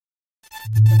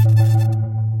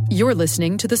You're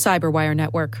listening to the Cyberwire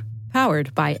Network,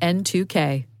 powered by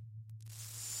N2K.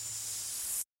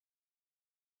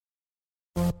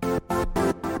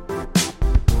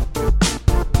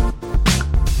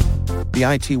 The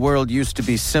IT world used to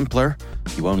be simpler.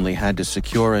 You only had to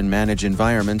secure and manage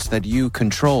environments that you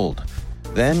controlled.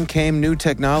 Then came new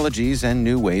technologies and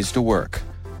new ways to work.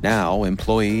 Now,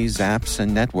 employees, apps,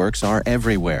 and networks are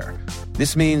everywhere.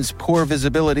 This means poor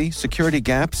visibility, security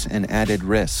gaps, and added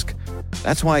risk.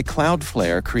 That's why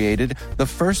Cloudflare created the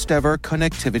first-ever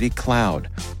connectivity cloud.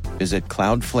 Visit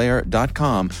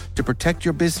cloudflare.com to protect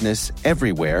your business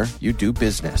everywhere you do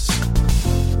business.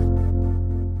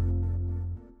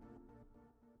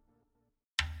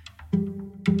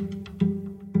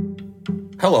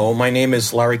 Hello, my name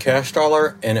is Larry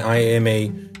Kashtaller, and I am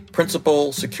a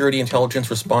Principal Security Intelligence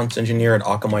Response Engineer at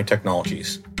Akamai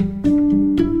Technologies.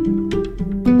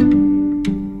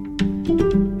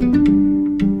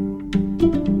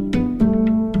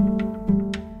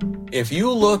 If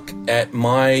you look at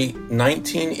my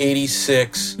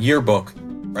 1986 yearbook,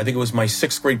 I think it was my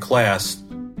 6th grade class,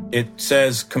 it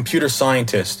says computer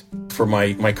scientist for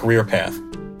my career path.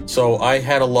 So I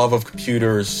had a love of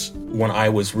computers when I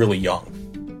was really young.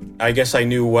 I guess I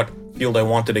knew what field I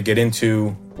wanted to get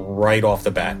into right off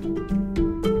the bat.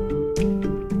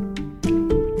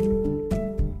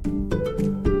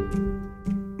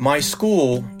 My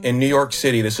school in New York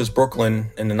City, this is Brooklyn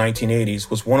in the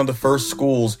 1980s, was one of the first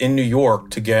schools in New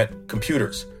York to get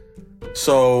computers.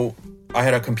 So I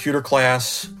had a computer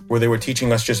class where they were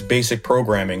teaching us just basic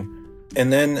programming.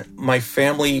 And then my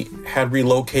family had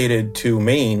relocated to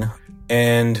Maine,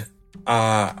 and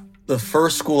the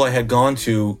first school I had gone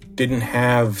to didn't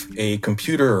have a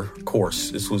computer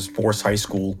course. This was Forest High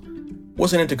School.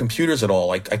 Wasn't into computers at all.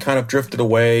 I kind of drifted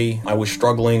away. I was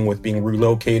struggling with being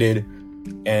relocated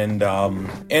and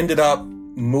ended up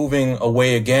moving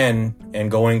away again and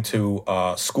going to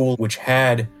school which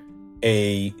had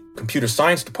a computer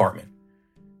science department.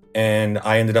 And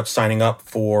I ended up signing up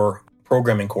for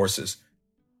programming courses.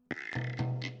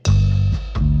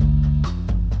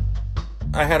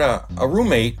 I had a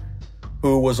roommate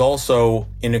who was also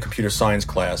in a computer science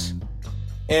class,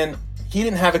 and he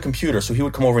didn't have a computer, so he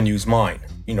would come over and use mine.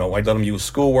 You know, I'd let him use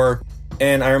schoolwork,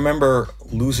 and I remember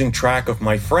losing track of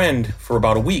my friend for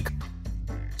about a week.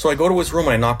 So I go to his room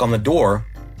and I knock on the door,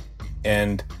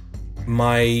 and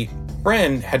my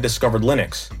friend had discovered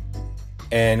Linux.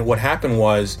 And what happened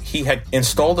was he had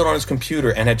installed it on his computer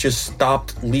and had just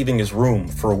stopped leaving his room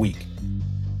for a week.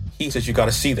 He says, "You got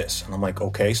to see this." And I'm like,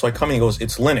 okay. So I come in, he goes,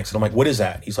 "It's Linux." And I'm like, "What is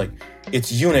that?" He's like,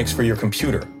 "It's Unix for your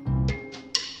computer."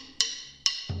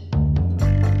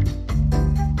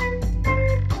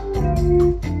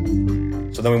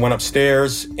 So then we went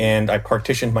upstairs and I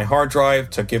partitioned my hard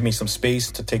drive to give me some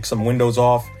space to take some Windows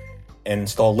off and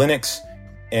install Linux.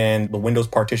 And the Windows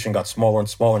partition got smaller and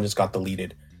smaller and just got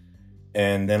deleted.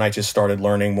 And then I just started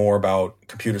learning more about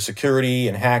computer security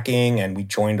and hacking, and we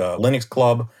joined a Linux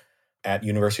club at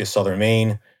University of Southern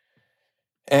Maine.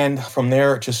 And from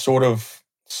there, it just sort of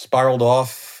spiraled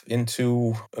off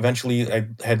into, eventually I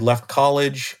had left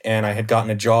college and I had gotten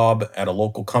a job at a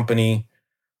local company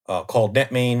called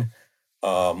NetMain,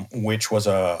 which was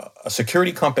a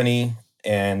security company,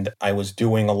 and I was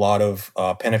doing a lot of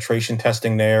penetration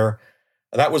testing there.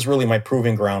 That was really my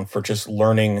proving ground for just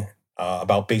learning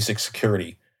about basic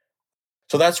security.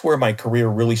 So that's where my career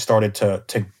really started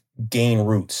to gain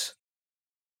roots.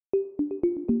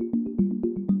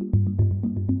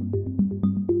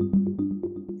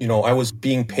 You know, I was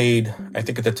being paid, I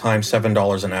think at the time,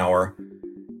 $7 an hour.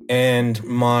 And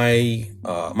my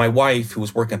wife, who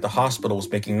was working at the hospital, was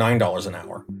making $9 an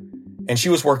hour. And she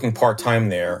was working part-time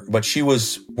there, but she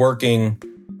was working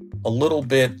a little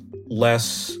bit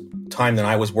less time than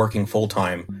I was working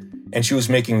full-time. And she was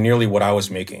making nearly what I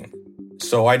was making.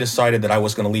 So I decided that I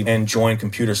was going to leave and join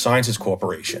Computer Sciences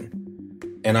Corporation.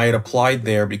 And I had applied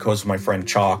there because my friend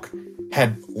Chalk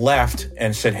had left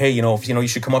and said, "Hey, you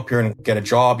should come up here and get a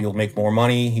job. You'll make more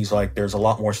money." He's like, "There's a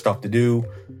lot more stuff to do,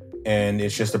 and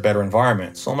it's just a better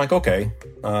environment." So I'm like, okay.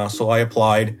 So I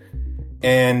applied,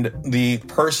 and the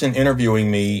person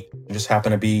interviewing me just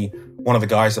happened to be one of the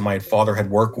guys that my father had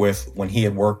worked with when he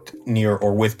had worked near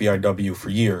or with BIW for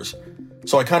years.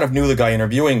 So I kind of knew the guy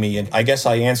interviewing me, and I guess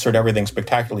I answered everything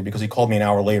spectacularly because he called me an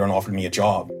hour later and offered me a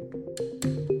job.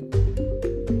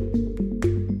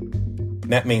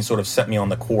 NetMain sort of set me on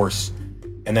the course,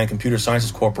 and then Computer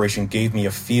Sciences Corporation gave me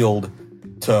a field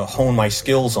to hone my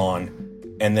skills on,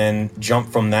 and then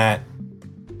jump from that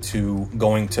to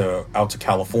going out to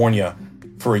California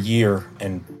for a year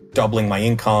and doubling my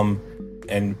income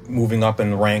and moving up in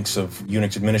the ranks of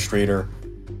Unix administrator,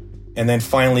 and then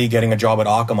finally getting a job at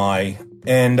Akamai.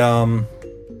 And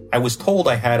I was told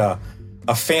I had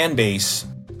a fan base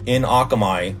in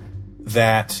Akamai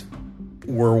that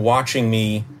were watching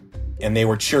me and they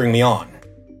were cheering me on.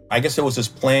 I guess it was this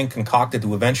plan concocted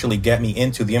to eventually get me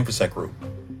into the InfoSec group.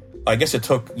 I guess it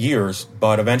took years,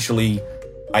 but eventually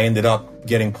I ended up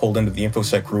getting pulled into the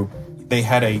InfoSec group. They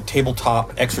had a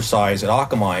tabletop exercise at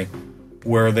Akamai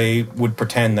where they would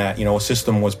pretend that, a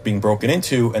system was being broken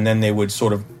into, and then they would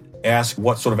sort of ask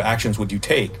what sort of actions would you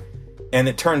take. And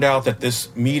it turned out that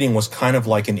this meeting was kind of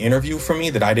like an interview for me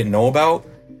that I didn't know about.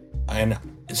 And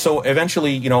so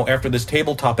eventually, after this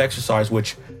tabletop exercise,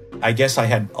 which I guess I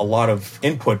had a lot of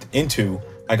input into,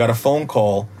 I got a phone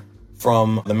call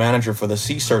from the manager for the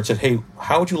CSERT, said, hey,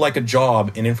 how would you like a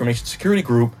job in information security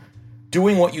group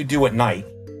doing what you do at night?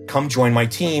 Come join my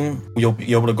team. You'll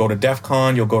be able to go to DEF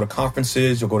CON, you'll go to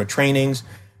conferences, you'll go to trainings,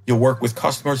 you'll work with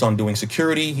customers on doing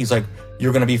security. He's like,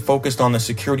 you're going to be focused on the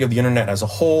security of the internet as a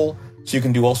whole, so you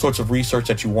can do all sorts of research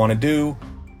that you want to do,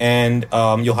 and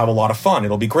you'll have a lot of fun.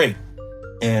 It'll be great.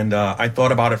 And I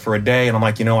thought about it for a day, and I'm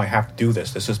like, I have to do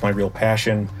this. This is my real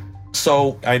passion.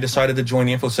 So I decided to join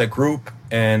the InfoSec group,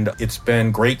 and it's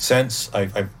been great since.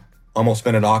 I've almost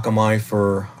been at Akamai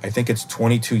for, I think it's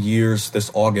 22 years this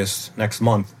August. Next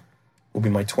month will be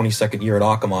my 22nd year at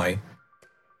Akamai.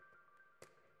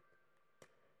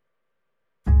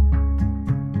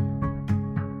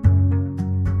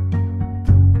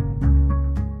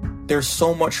 There's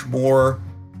so much more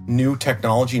new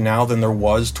technology now than there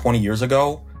was 20 years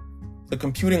ago. The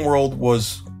computing world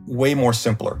was way more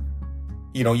simpler.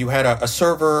 You had a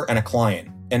server and a client,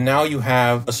 and now you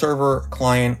have a server,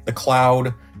 client, the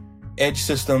cloud, edge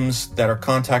systems that are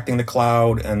contacting the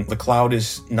cloud, and the cloud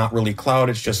is not really cloud,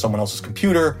 it's just someone else's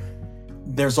computer.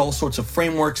 There's all sorts of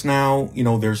frameworks now.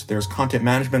 There's content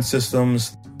management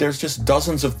systems. There's just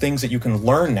dozens of things that you can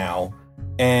learn now,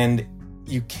 and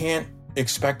you can't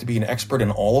expect to be an expert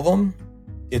in all of them.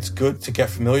 It's good to get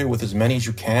familiar with as many as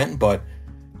you can, but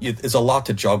it's a lot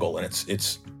to juggle. And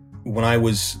it's when I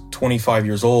was 25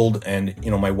 years old and,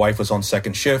 my wife was on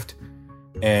second shift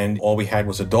and all we had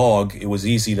was a dog, it was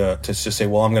easy to just say,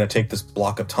 well, I'm going to take this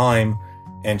block of time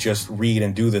and just read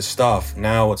and do this stuff.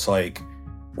 Now it's like,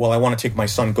 well, I want to take my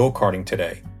son go-karting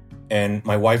today, and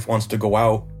my wife wants to go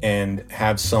out and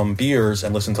have some beers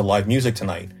and listen to live music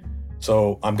tonight.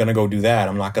 So I'm going to go do that.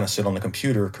 I'm not going to sit on the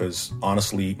computer because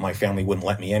honestly, my family wouldn't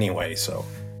let me anyway. So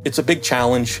it's a big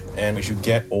challenge. And as you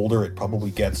get older, it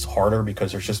probably gets harder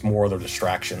because there's just more other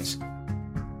distractions.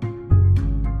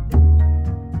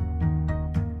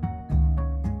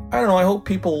 I don't know. I hope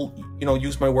people,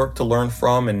 use my work to learn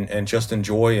from and just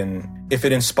enjoy. And if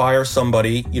it inspires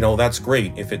somebody, that's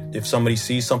great. If somebody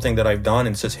sees something that I've done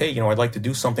and says, hey, I'd like to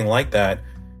do something like that,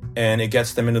 and it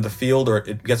gets them into the field, or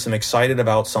it gets them excited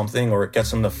about something, or it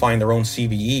gets them to find their own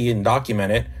CVE and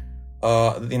document it,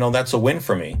 that's a win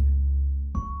for me.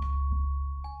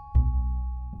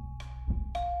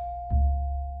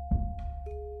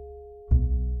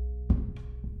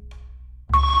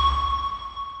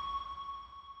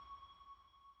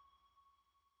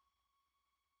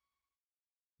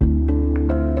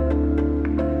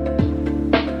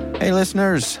 Hey,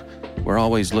 listeners. We're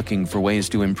always looking for ways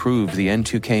to improve the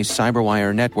N2K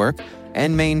CyberWire network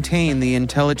and maintain the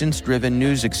intelligence-driven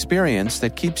news experience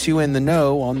that keeps you in the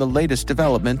know on the latest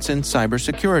developments in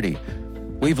cybersecurity.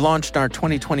 We've launched our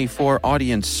 2024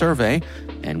 audience survey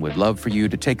and would love for you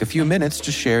to take a few minutes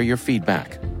to share your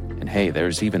feedback. And hey,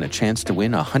 there's even a chance to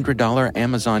win a $100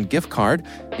 Amazon gift card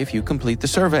if you complete the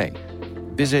survey.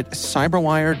 Visit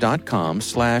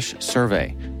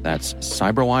cyberwire.com/survey. That's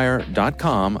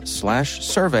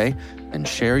cyberwire.com/survey and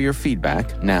share your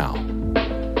feedback now.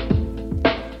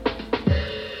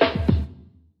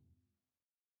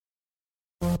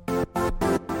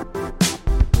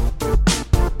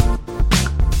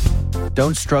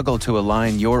 Don't struggle to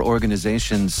align your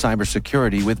organization's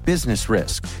cybersecurity with business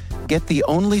risk. Get the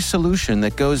only solution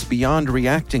that goes beyond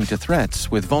reacting to threats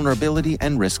with vulnerability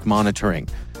and risk monitoring.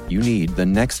 You need the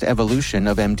next evolution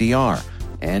of MDR,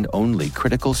 and only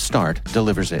Critical Start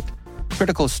delivers it.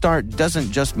 Critical Start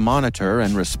doesn't just monitor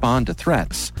and respond to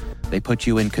threats. They put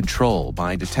you in control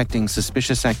by detecting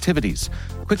suspicious activities,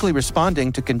 quickly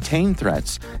responding to contain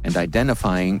threats, and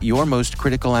identifying your most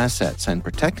critical assets and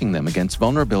protecting them against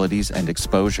vulnerabilities and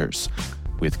exposures.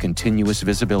 With continuous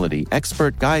visibility,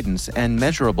 expert guidance, and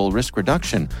measurable risk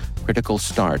reduction, Critical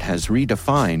Start has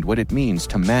redefined what it means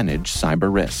to manage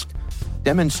cyber risk.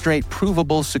 Demonstrate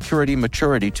provable security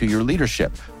maturity to your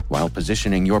leadership while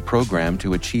positioning your program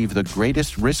to achieve the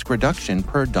greatest risk reduction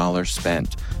per dollar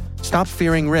spent. Stop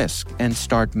fearing risk and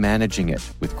start managing it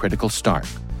with Critical Start.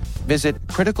 Visit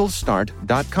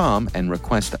criticalstart.com and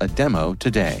request a demo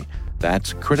today.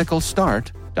 That's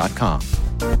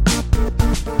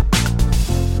criticalstart.com.